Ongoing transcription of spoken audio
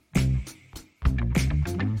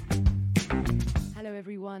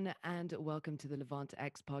everyone, and welcome to the Levant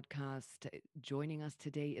X podcast. Joining us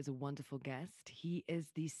today is a wonderful guest. He is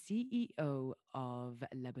the CEO of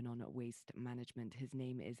Lebanon Waste Management. His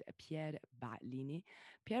name is Pierre Baaklini.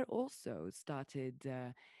 Pierre also started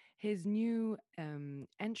his new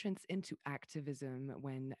entrance into activism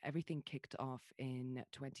when everything kicked off in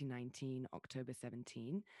 2019, October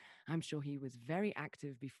 17. I'm sure he was very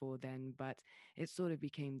active before then, but it sort of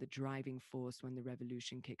became the driving force when the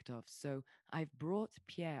revolution kicked off. So I've brought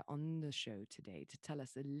Pierre on the show today to tell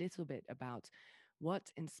us a little bit about what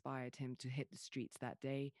inspired him to hit the streets that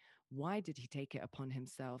day. Why did he take it upon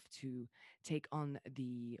himself to take on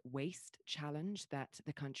the waste challenge that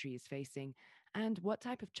the country is facing? And what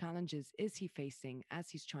type of challenges is he facing as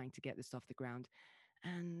he's trying to get this off the ground?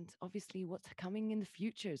 And obviously, what's coming in the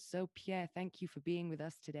future? So, Pierre, thank you for being with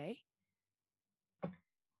us today.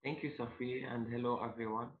 Thank you, Sophie, and hello,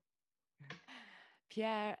 everyone.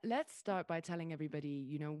 Pierre, let's start by telling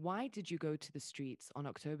everybody, why did you go to the streets on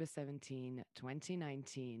October 17,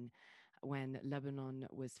 2019, when Lebanon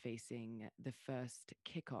was facing the first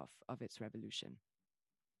kickoff of its revolution?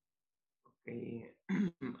 Okay,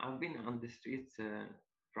 I've been on the streets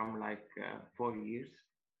from 4 years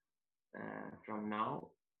from now,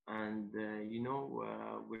 and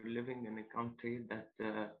we're living in a country that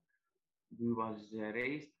we was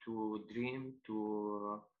raised to dream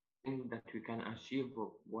to think that we can achieve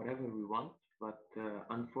whatever we want, but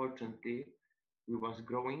unfortunately, we was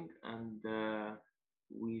growing and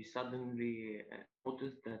we suddenly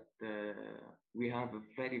noticed that we have a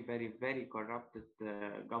very, very, very corrupted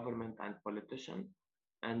government and politician,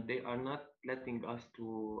 and they are not letting us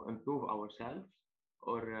to improve ourselves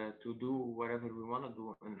or to do whatever we want to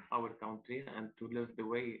do in our country and to live the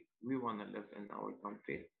way we want to live in our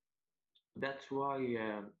country. That's why,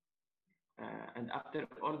 and after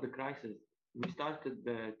all the crisis, we started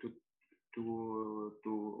to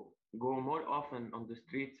go more often on the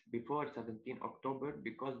streets before 17 October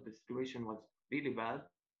because the situation was really bad.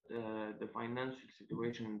 The financial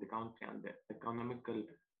situation in the country and the economical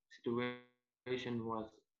situation was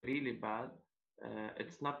really bad.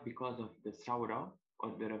 It's not because of the Saura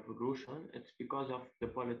or the revolution, it's because of the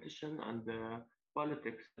politician and the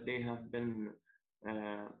politics they have been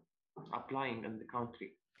uh, applying in the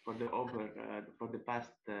country for the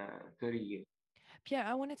past 30 years. Pierre,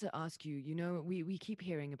 I wanted to ask you, we keep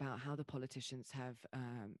hearing about how the politicians have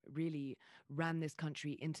really ran this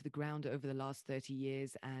country into the ground over the last 30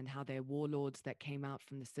 years and how they're warlords that came out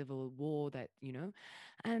from the civil war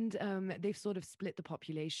and they've sort of split the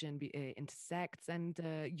population into sects and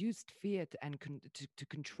used fear to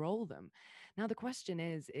control them. Now, the question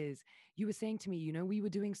is you were saying to me, we were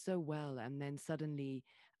doing so well and then suddenly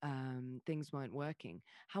things weren't working.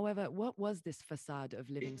 However, what was this facade of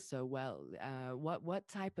living so well? What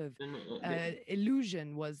type of No, no,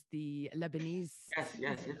 illusion was the Lebanese yes,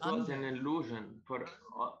 citizens it was an under? illusion for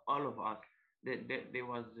all of us. They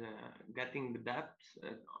was getting debts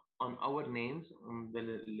on our names, on the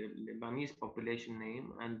Lebanese population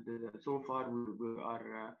name, and so far we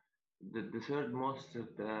are the third most,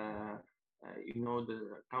 the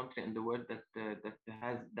country in the world that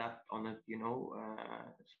has debt on it.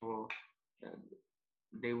 So uh,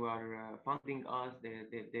 they were funding us.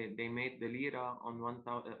 They made the lira on $1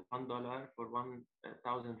 for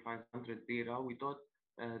 1,500 lira. We thought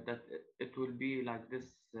that it will be like this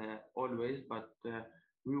always, but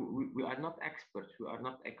we are not experts. We are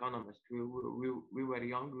not economists. We were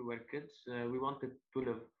young. We were kids. We wanted to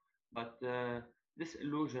live, but this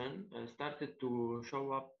illusion started to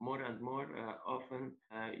show up more and more often.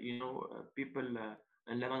 People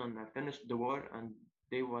in Lebanon finished the war and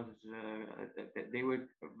they were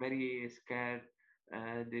very scared.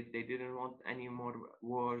 They didn't want any more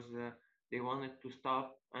wars. They wanted to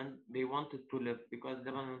stop and they wanted to live because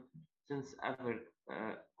Lebanon, since ever,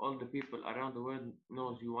 all the people around the world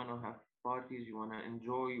knows you want to have parties, you want to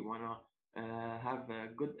enjoy, you want to have a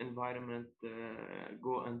good environment,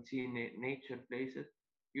 go and see nature places.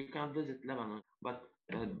 You can visit Lebanon, but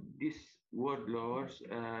uh, these warlords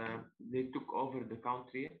they took over the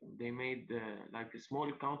country. They made like small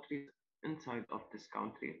countries inside of this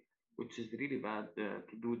country, which is really bad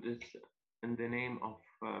to do this in the name of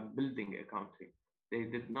building a country. They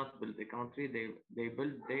did not build a country. They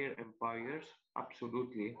built their empires.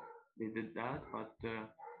 Absolutely, they did that, but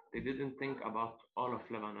they didn't think about all of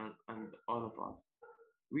Lebanon and all of us.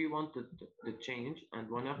 We wanted the change, and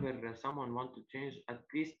whenever someone wants to change, at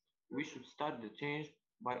least we should start the change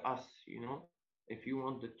by us. If you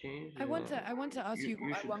want the change, I want to ask you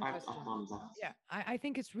you should one act question. upon that. Yeah, I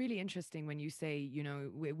think it's really interesting when you say,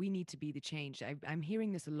 we need to be the change. I'm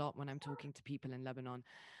hearing this a lot when I'm talking to people in Lebanon,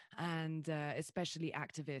 and especially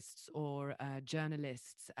activists or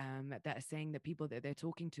journalists that are saying that people that they're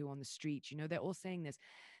talking to on the street, they're all saying this.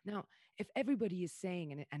 Now, if everybody is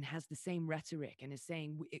saying and has the same rhetoric and is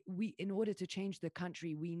saying in order to change the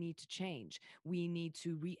country, we need to change, we need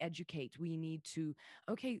to re-educate, we need to,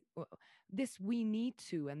 okay, this we need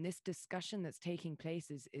to, and this discussion that's taking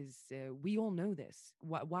place is we all know this.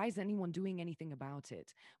 Why is anyone doing anything about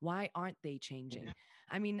it? Why aren't they changing?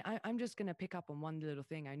 I mean, I'm just going to pick up on one little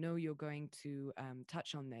thing. I know you're going to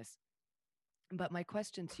touch on this, but my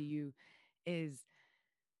question to you is,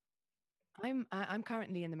 I'm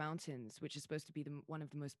currently in the mountains, which is supposed to be one of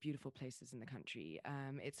the most beautiful places in the country.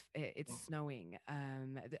 It's snowing.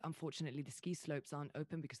 Unfortunately, the ski slopes aren't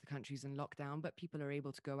open because the country's in lockdown, but people are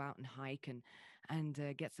able to go out and hike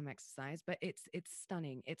and get some exercise. But it's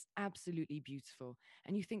stunning. It's absolutely beautiful.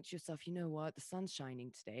 And you think to yourself, you know what? The sun's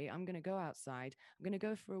shining today. I'm going to go outside. I'm going to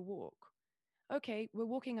go for a walk. Okay, we're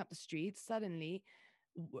walking up the streets. Suddenly,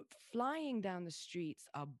 flying down the streets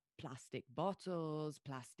are plastic bottles,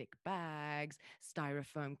 plastic bags,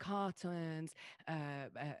 styrofoam cartons,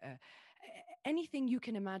 anything you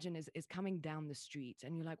can imagine is coming down the street.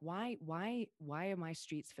 And you're like, why are my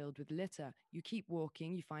streets filled with litter? You keep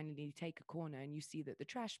walking, you finally take a corner and you see that the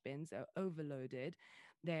trash bins are overloaded,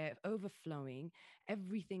 they're overflowing,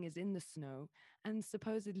 everything is in the snow, and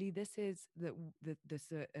supposedly this is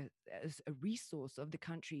a resource of the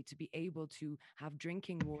country to be able to have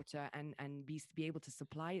drinking water and be able to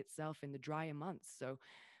supply itself in the drier months. So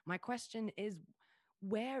my question is,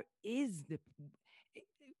 where is the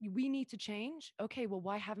we need to change? Okay, well,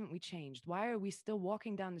 why haven't we changed? Why are we still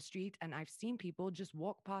walking down the street and I've seen people just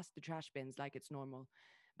walk past the trash bins like it's normal,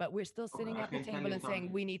 but we're still Okay, sitting I at the can tell table you and saying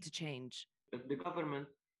something. we need to change? If the government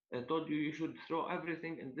told you you should throw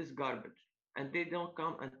everything in this garbage and they don't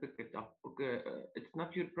come and pick it up, okay, it's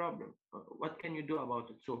not your problem. What can you do about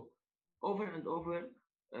it? So, over and over,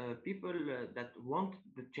 people that want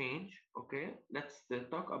the change, okay, let's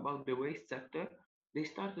talk about the waste sector. They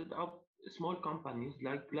started up small companies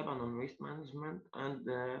like Lebanon Waste Management, and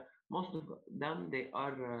most of them they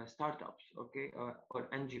are startups, okay, or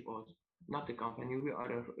NGOs, not a company. We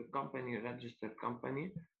are a company, a registered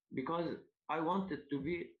company, because I wanted to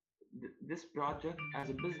be this project as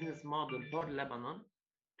a business model for Lebanon,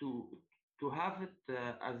 to have it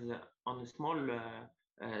on a small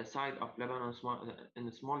side of Lebanon, in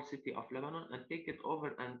a small city of Lebanon, and take it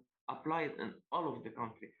over and apply it in all of the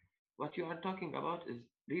country. What you are talking about is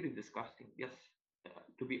really disgusting. Yes,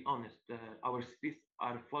 to be honest, our streets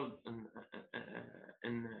are full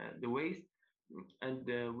in the waste, and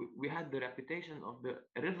we had the reputation of the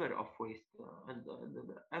river of waste, and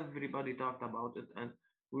everybody talked about it, and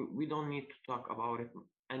we don't need to talk about it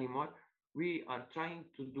anymore. We are trying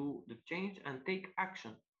to do the change and take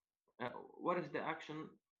action. uh, what is the action?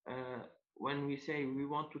 uh, when we say we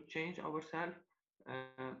want to change ourselves,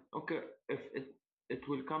 okay, if it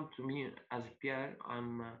will come to me as Pierre,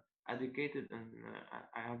 I'm educated and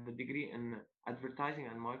I have a degree in advertising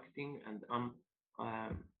and marketing, and um,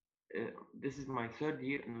 this is my third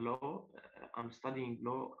year in law. I'm studying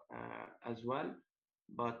law as well,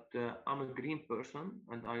 but I'm a green person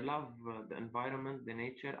and I love the environment, the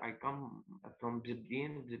nature. I come from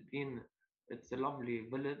Zibdin. Zibdin, it's a lovely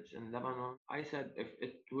village in Lebanon. I said if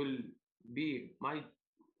it will be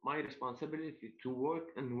my responsibility to work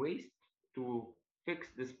in waste to fix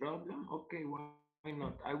this problem, okay, why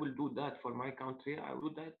not? I will do that for my country. I will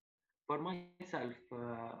do that for myself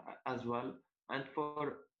as well, and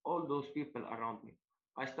for all those people around me.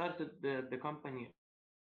 I started the company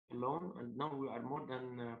alone, and now we are more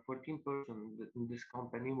than 14 persons in this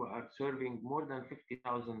company. We are serving more than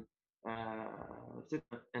 50,000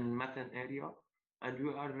 citizens in Matan area, and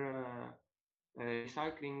we are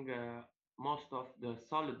recycling most of the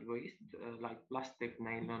solid waste, like plastic,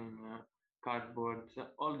 nylon, cardboard, so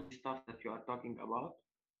all the stuff that you are talking about.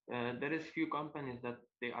 There is few companies that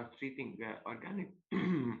they are treating organic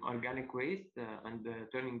organic waste and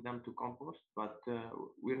turning them to compost, but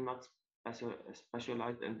we're not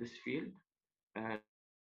specialized in this field.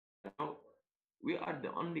 Now, we are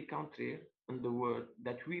the only country in the world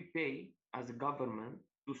that we pay as a government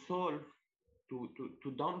to solve,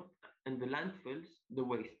 to dump in the landfills the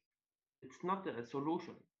waste. It's not a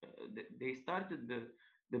solution. They started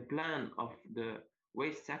the plan of the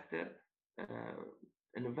waste sector uh,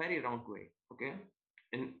 in a very wrong way. Okay,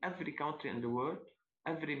 in every country in the world,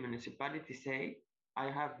 every municipality say, I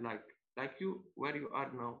have like you where you are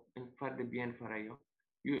now in Fardebien Farayo.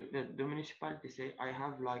 The municipality say I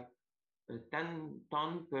have like 10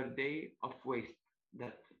 ton per day of waste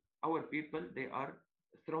that our people they are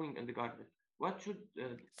throwing in the garbage. What should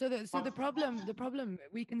So the stop problem,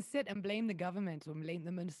 we can sit and blame the government or blame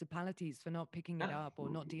the municipalities for not picking it not up or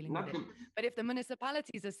not dealing with not it. the But if the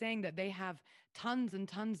municipalities are saying that they have tons and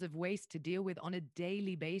tons of waste to deal with on a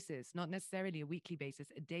daily basis, not necessarily a weekly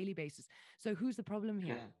basis, a daily basis, so who's the problem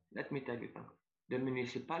Yes, here? let me tell you something. The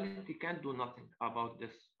municipality can't do nothing about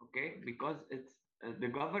this, okay? Because it's the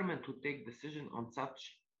government who take decision on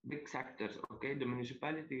such big sectors, okay? The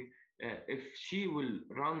municipality, if she will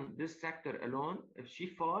run this sector alone, if she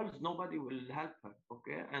falls, nobody will help her,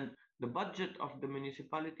 okay? And the budget of the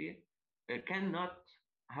municipality cannot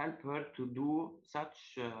help her to do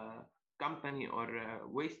such company or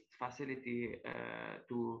waste facility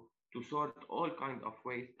to sort all kind of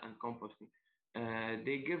waste and composting.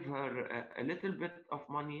 They give her a little bit of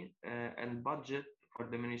money and budget for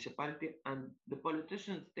the municipality, and the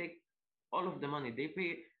politicians take all of the money. They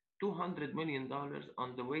pay $200 million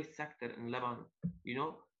on the waste sector in Lebanon. You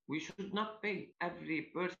know, we should not pay every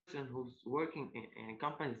person who's working in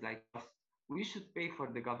companies like us. We should pay for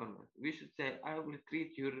the government. We should say, I will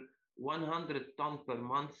treat your 100 ton per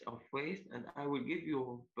month of waste, and I will give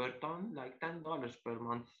you per ton like $10 per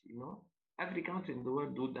month. You know, every country in the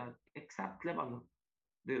world do that except Lebanon.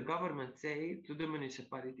 The government say to the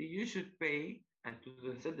municipality, you should pay, and to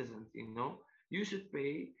the citizens, you know, you should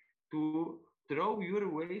pay to throw your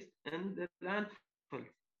waste in the landfill.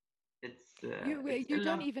 It's You illogical.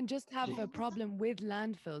 don't even just have a problem with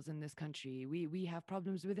landfills in this country. We have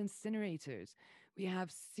problems with incinerators. We have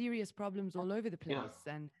serious problems all over the Yeah, place,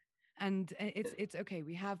 and it's okay.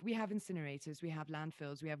 We have incinerators, we have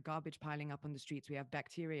landfills, we have garbage piling up on the streets, we have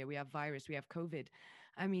bacteria, we have virus, we have COVID.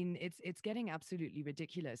 I mean, it's getting absolutely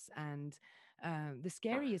ridiculous. And the yeah.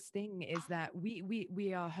 scariest thing is that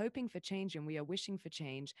we are hoping for change and we are wishing for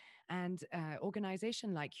change. And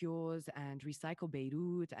organization like yours and Recycle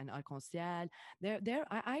Beirut and Arc-en-Ciel,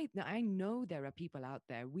 I know there are people out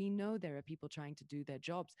there. We know there are people trying to do their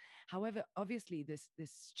jobs. However, obviously,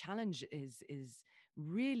 this challenge is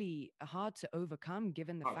really hard to overcome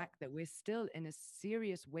given the Hard. fact that we're still in a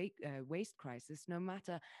serious waste crisis, no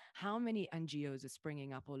matter how many NGOs are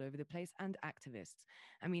springing up all over the place and activists.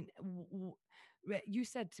 I mean, you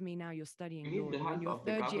said to me now you're We studying need law, the you're in help your of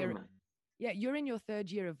the third year. government. Yeah, you're in your third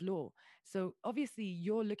year of law. So obviously,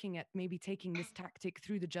 you're looking at maybe taking this tactic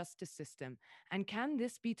through the justice system. And can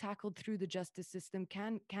this be tackled through the justice system?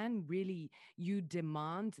 Can really you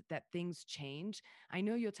demand that things change? I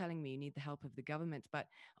know you're telling me you need the help of the government, but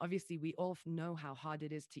obviously, we all know how hard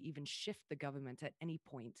it is to even shift the government at any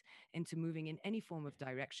point into moving in any form of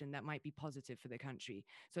direction that might be positive for the country.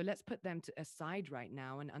 So let's put them to aside right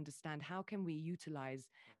now and understand how can we utilize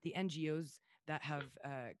the NGOs that have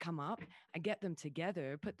come up and get them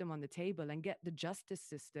together, put them on the table, and get the justice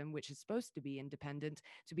system, which is supposed to be independent,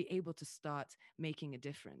 to be able to start making a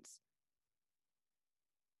difference.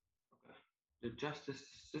 Okay. The justice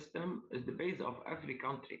system is the base of every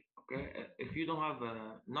country. Okay, if you don't have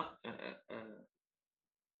not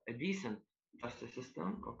a decent justice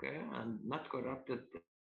system, okay, and not corrupted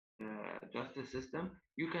justice system,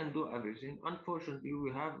 you can do everything. Unfortunately,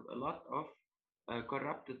 we have a lot of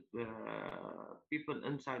corrupted people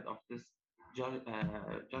inside of this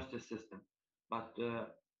justice system. But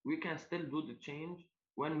we can still do the change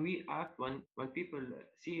when we act, when people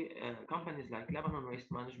see companies like Lebanon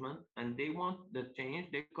Waste Management and they want the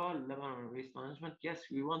change, they call Lebanon Waste Management, yes,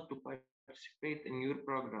 we want to participate in your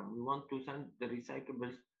program. We want to send the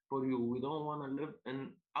recyclables for you. We don't want to live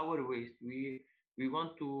in our waste. We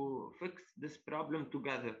want to fix this problem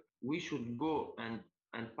together. We should go and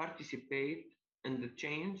participate in the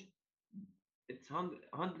change. It's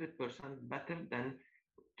 100% better than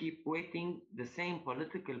keep waiting the same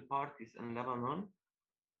political parties in Lebanon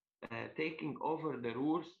taking over the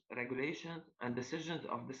rules, regulations, and decisions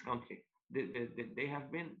of this country. They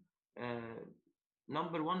have been uh,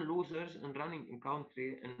 number one losers in running in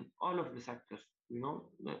country in all of the sectors. You know,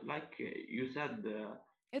 like you said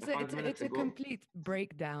It's a five it's a, minutes it's a ago. complete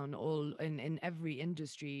breakdown all in every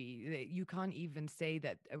industry. You can't even say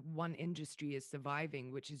that one industry is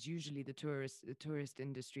surviving, which is usually the tourist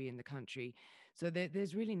industry in the country. So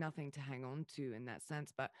there's really nothing to hang on to in that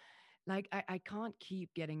sense. But like I can't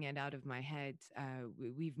keep getting it out of my head.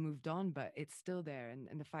 We've moved on, but it's still there.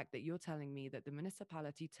 And the fact that you're telling me that the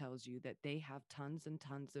municipality tells you that they have tons and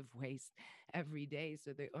tons of waste every day.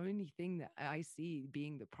 So the only thing that I see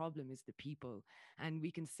being the problem is the people. And we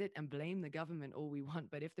can sit and blame the government all we want,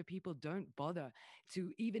 but if the people don't bother to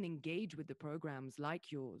even engage with the programs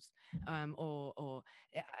like yours, or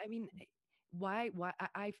I mean, why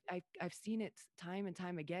I've seen it time and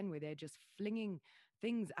time again where they're just flinging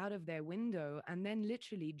things out of their window and then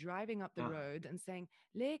literally driving up the Yeah, road and saying,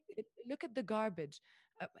 look, look at the garbage.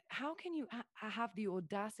 How can you have the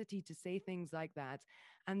audacity to say things like that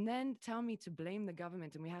and then tell me to blame the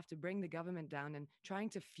government and we have to bring the government down and trying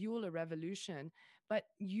to fuel a revolution? But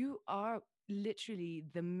you are literally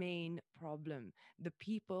the main problem. The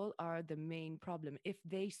people are the main problem. If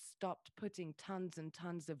they stopped putting tons and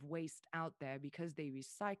tons of waste out there because they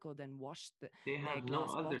recycled and washed they their have no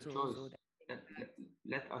glass other bottles choice. or their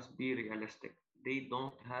Let us be realistic. They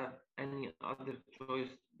don't have any other choice,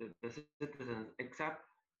 the citizens, except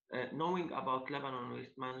knowing about Lebanon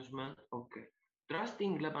waste management. Okay,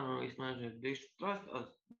 trusting Lebanon waste management, they should trust us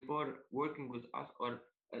before working with us or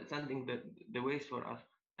sending the waste for us.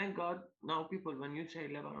 Thank God, now people, when you say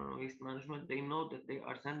Lebanon waste management, they know that they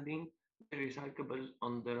are sending their recyclables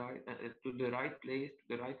on the right to the right place,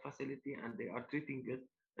 to the right facility, and they are treating it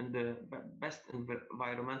in the best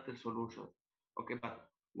environmental solution. Okay, but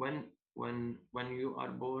when you are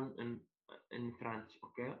born in France,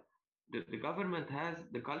 okay, the government has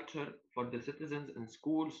the culture for the citizens in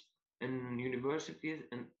schools, in universities,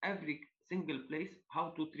 in every single place how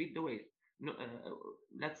to treat the waste. No,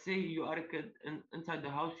 let's say you are a kid inside the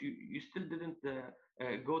house, you still didn't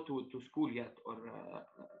go to school yet or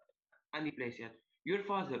any place yet. Your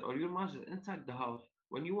father or your mother inside the house,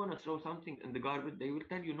 when you want to throw something in the garbage, they will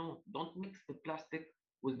tell you no, don't mix the plastic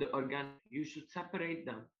with the organic. You should separate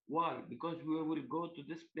them. Why? Because we will go to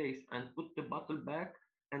this place and put the bottle back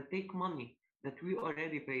and take money that we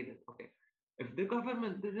already paid it. Okay. If the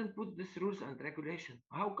government didn't put these rules and regulation,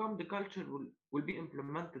 how come the culture will be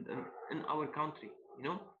implemented in our country? You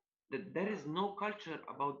know, that there is no culture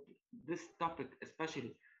about this topic,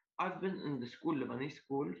 especially. I've been in the school, Lebanese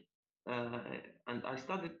schools, uh, and I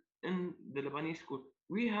studied in the Lebanese school.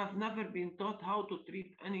 We have never been taught how to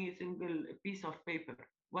treat any single piece of paper,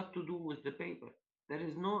 what to do with the paper. There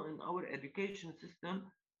is no in our education system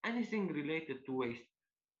anything related to waste.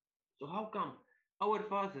 So how come our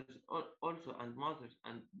fathers also and mothers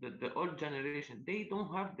and the old generation they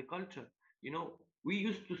don't have the culture? You know, we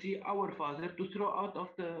used to see our father to throw out of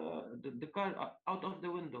the car out of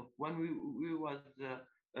the window when we was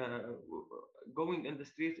going in the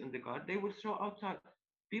streets in the car. They will throw outside.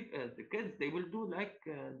 People, the kids, they will do like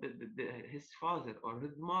his father or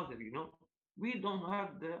his mother. You know, we don't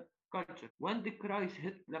have the culture. When the crisis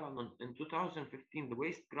hit Lebanon in 2015, the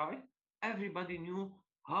waste crisis, everybody knew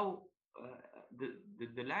how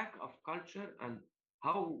the lack of culture and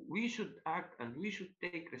how we should act and we should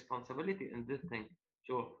take responsibility in this thing.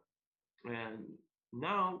 So um,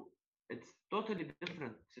 now it's totally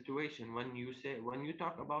different situation when you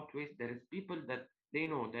talk about waste. There is people that they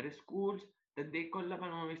know there is schools that they call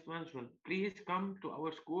Lebanon waste management. Please come to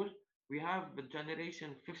our school. We have the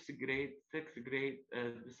generation fifth grade, sixth grade,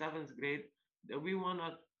 the seventh grade. We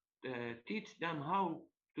wanna teach them how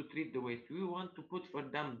to treat the waste. We want to put for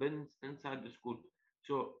them bins inside the school.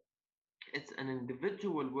 So it's an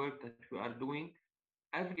individual work that we are doing.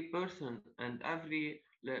 Every person and every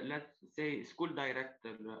let's say school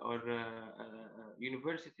director or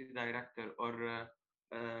university director or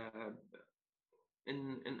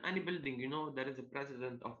in any building, you know, there is a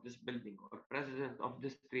president of this building or president of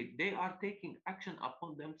this street. They are taking action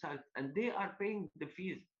upon themselves and they are paying the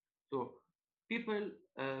fees. So people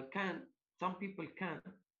can some people can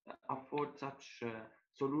afford such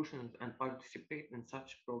solutions and participate in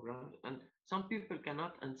such programs, and some people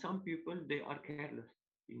cannot, and some people they are careless,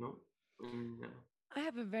 you know. And, I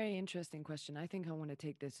have a very interesting question. I think I want to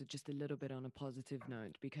take this just a little bit on a positive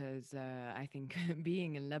note because I think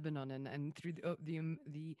being in Lebanon and through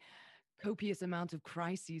the copious amount of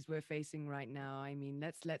crises we're facing right now. I mean,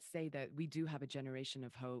 let's say that we do have a generation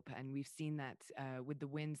of hope, and we've seen that with the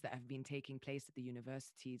wins that have been taking place at the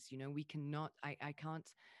universities. You know, we cannot. I can't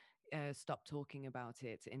stop talking about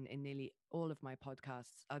it in nearly all of my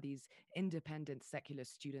podcasts are these independent secular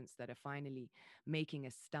students that are finally making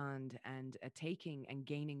a stand and taking and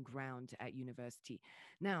gaining ground at university.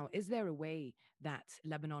 Now, is there a way that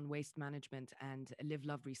Lebanon Waste Management and Live,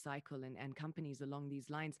 Love, Recycle and companies along these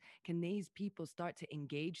lines, can these people start to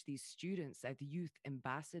engage these students as youth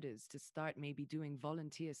ambassadors to start maybe doing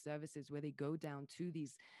volunteer services where they go down to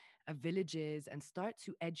these villages and start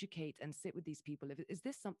to educate and sit with these people? Is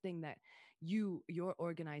this something that your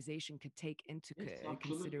organization could take into yes,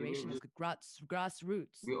 absolutely. consideration as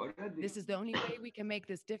grassroots? We already This is the only way we can make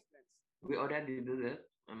this difference. we already did it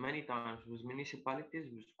many times with municipalities,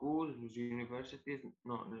 with schools, with universities.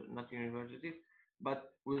 No, not universities, but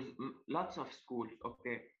with lots of schools.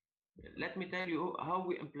 Okay, Let me tell you how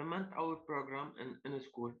we implement our program in a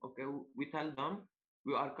school. Okay, we tell them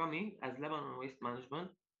we are coming as Lebanon Waste Management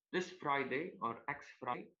this Friday or X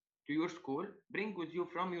Friday to your school. Bring with you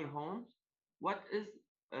from your homes what is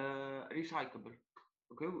recyclable.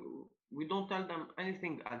 Okay, we don't tell them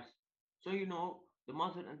anything else. So the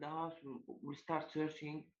mother in the house will start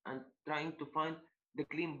searching and trying to find the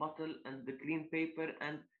clean bottle and the clean paper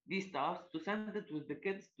and these stuff to send it with the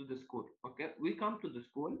kids to the school. Okay, we come to the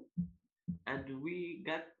school and we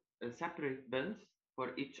get separate bins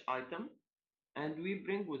for each item, and we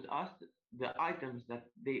bring with us the items that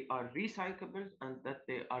they are recyclables and that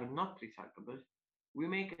they are not recyclables. We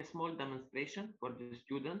make a small demonstration for the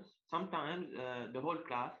students, sometimes the whole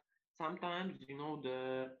class, sometimes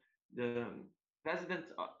the presidents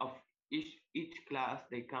of each class,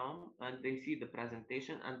 they come and they see the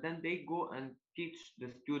presentation and then they go and teach the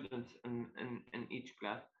students in each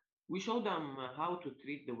class. We show them how to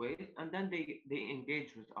treat the waste and then they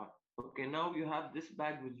engage with us. Okay, now you have this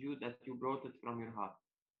bag with you that you brought it from your house.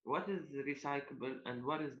 What is recyclable and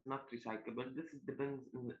what is not recyclable? This depends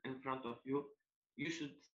in front of you. You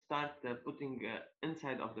should start putting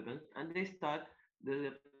inside of the bins, and they start.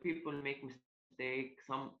 The people make mistakes.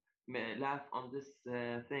 Some may laugh on this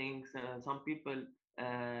things. Some people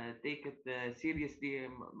take it seriously,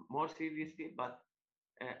 more seriously. But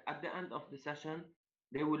at the end of the session,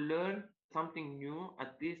 they will learn something new.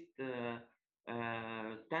 At least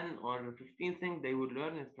 10 or 15 things they will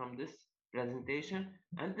learn it from this presentation,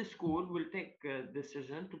 and the school will take a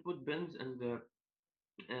decision to put bins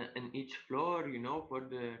in each floor, for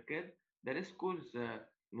the kid. There is schools,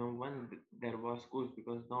 when there was schools,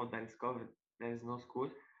 because now that is covered, there is no school.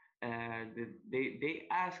 They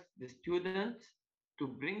ask the students to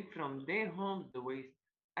bring from their homes the waste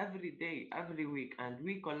every day, every week, and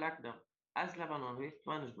we collect them as Lebanon Waste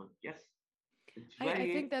Management. Yes, it's I think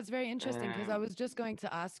very that's very interesting because I um, was just going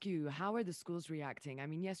to ask you, how are the schools reacting? I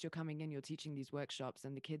mean, yes, you're coming in, you're teaching these workshops,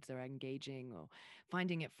 and the kids are engaging or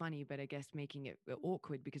finding it funny, but I guess making it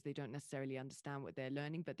awkward because they don't necessarily understand what they're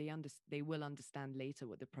learning, but they will understand later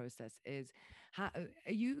what the process is. Are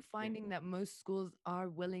you yeah. finding that most schools are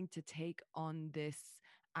willing to take on this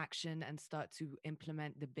action and start to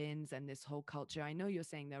implement the bins and this whole culture? I know you're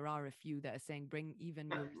saying there are a few that are saying bring even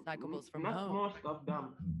not, your recyclables from not home. most of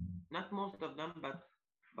them, not most of them,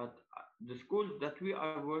 but the schools that we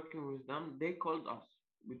are working with them, they called us.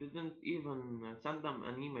 We didn't even send them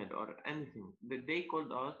an email or anything. They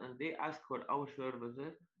called us and they asked for our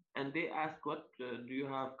services, and they asked what do you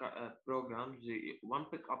have programs, one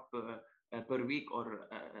pickup per week, or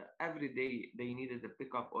every day they needed a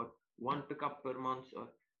pickup, or one pickup per month, or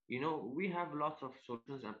we have lots of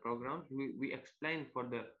solutions and programs. We explain for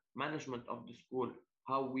the management of the school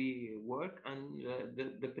how we work, and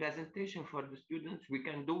the presentation for the students, we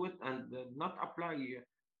can do it and not apply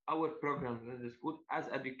our programs in the school as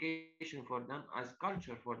education for them, as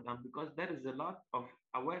culture for them, because there is a lot of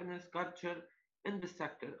awareness culture in the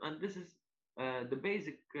sector, and this is the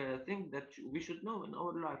basic thing that we should know in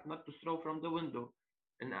our life, not to throw from the window.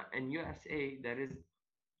 In USA, there is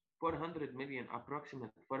 400 million,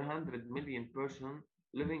 approximate 400 million person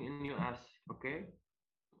living in US, okay,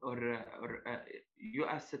 or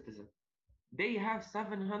US citizen. They have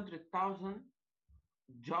 700,000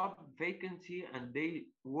 job vacancy and they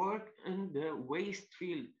work in the waste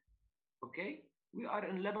field. Okay, we are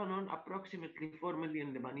in Lebanon approximately 4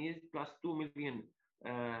 million Lebanese plus 2 million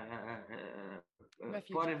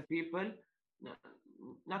foreign Refugees. people.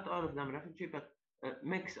 Not all of them refugee, but a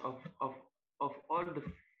mix of all the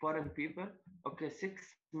foreign people. Okay, 6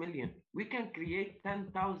 million. We can create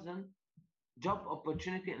 10,000 job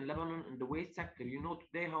opportunity in Lebanon in the waste sector. You know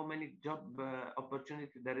today how many job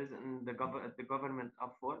opportunity there is in the government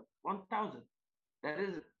up for 1,000. There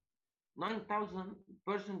is 9,000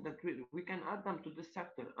 persons that we can add them to this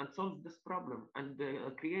sector and solve this problem and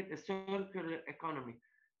create a circular economy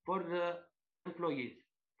for the employees,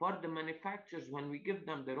 for the manufacturers. When we give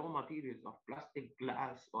them the raw materials of plastic,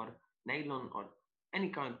 glass, or nylon, or any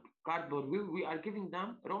kind cardboard, we are giving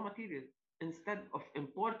them raw materials instead of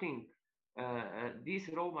importing these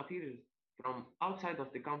raw materials from outside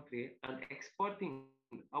of the country and exporting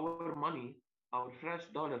our money, our fresh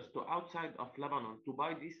dollars, to outside of Lebanon to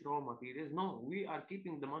buy these raw materials. No, we are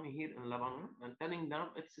keeping the money here in Lebanon and telling them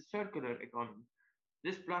it's a circular economy.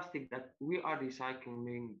 This plastic that we are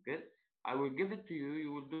recycling it, I will give it to you.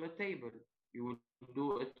 You will do a table, you will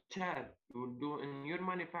do a chair, you will do in your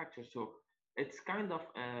manufacturer. So it's kind of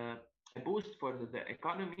a boost for the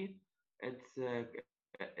economy.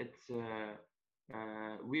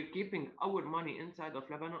 We're keeping our money inside of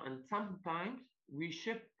Lebanon, and sometimes we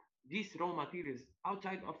ship these raw materials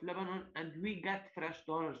outside of Lebanon, and we get fresh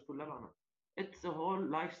dollars to Lebanon. It's a whole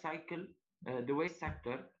life cycle, the waste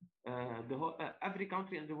sector. Every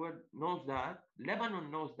country in the world knows that.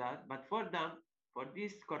 Lebanon knows that, but for them, for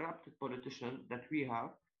these corrupted politicians that we have,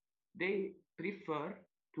 they prefer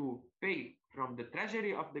to pay from the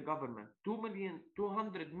treasury of the government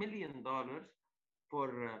 $200 million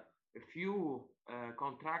for a few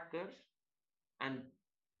contractors, and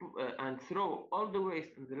throw all the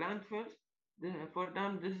waste in the landfills. For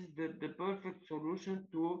them, this is the perfect solution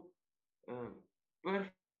to uh,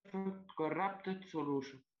 perfect corrupted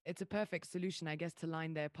solution. It's a perfect solution, I guess, to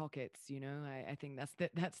line their pockets. I think that's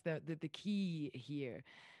the key here,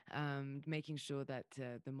 making sure that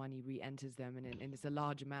the money re-enters them, and it's a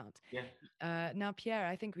large amount. Yes, Now, Pierre,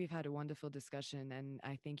 I think we've had a wonderful discussion, and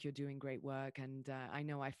I think you're doing great work. And I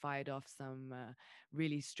know I fired off some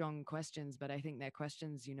really strong questions, but I think they're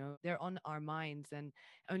questions, they're on our minds, and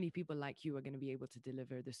only people like you are going to be able to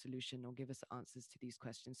deliver the solution or give us answers to these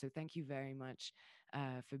questions. So thank you very much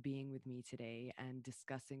for being with me today and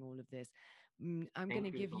discussing all of this. I'm going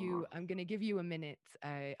to thank you give so you much. I'm going to give you a minute.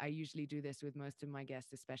 I usually do this with most of my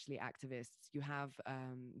guests, especially activists. You have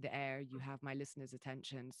the air, you have my listeners'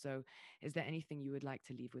 attention. So is there anything you would like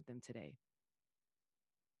to leave with them today?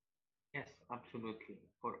 Yes, absolutely.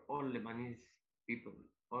 For all Lebanese people,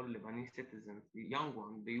 all Lebanese citizens, the young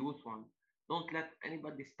one, the youth one, don't let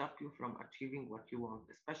anybody stop you from achieving what you want,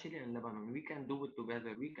 especially in Lebanon. We can do it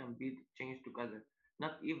together. We can be the change together.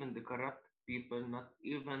 Not even the corrupt people, not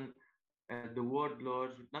even the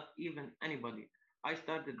warlords, not even anybody. I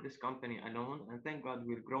started this company alone, and thank God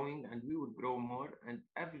we're growing and we will grow more. And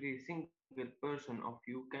every single person of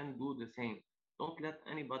you can do the same. Don't let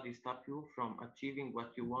anybody stop you from achieving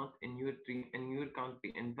what you want in your dream, in your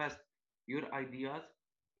country. Invest your ideas,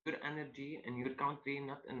 your energy in your country,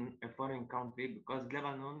 not in a foreign country, because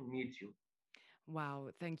Lebanon needs you. Wow,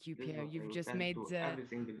 thank you, This is Pierre. what I You've will just tell made to every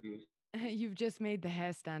single youth. you've just made the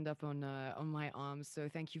hair stand up on my arms. So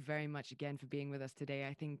thank you very much again for being with us today.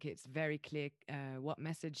 I think it's very clear what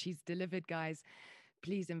message he's delivered, guys.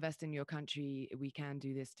 Please invest in your country. We can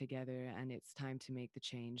do this together, and it's time to make the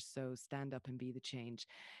change. So stand up and be the change.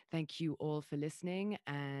 Thank you all for listening,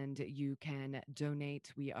 and you can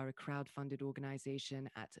donate. We are a crowd-funded organization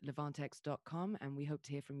at levantex.com, and we hope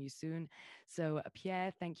to hear from you soon. So,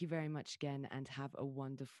 Pierre, thank you very much again, and have a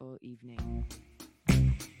wonderful evening.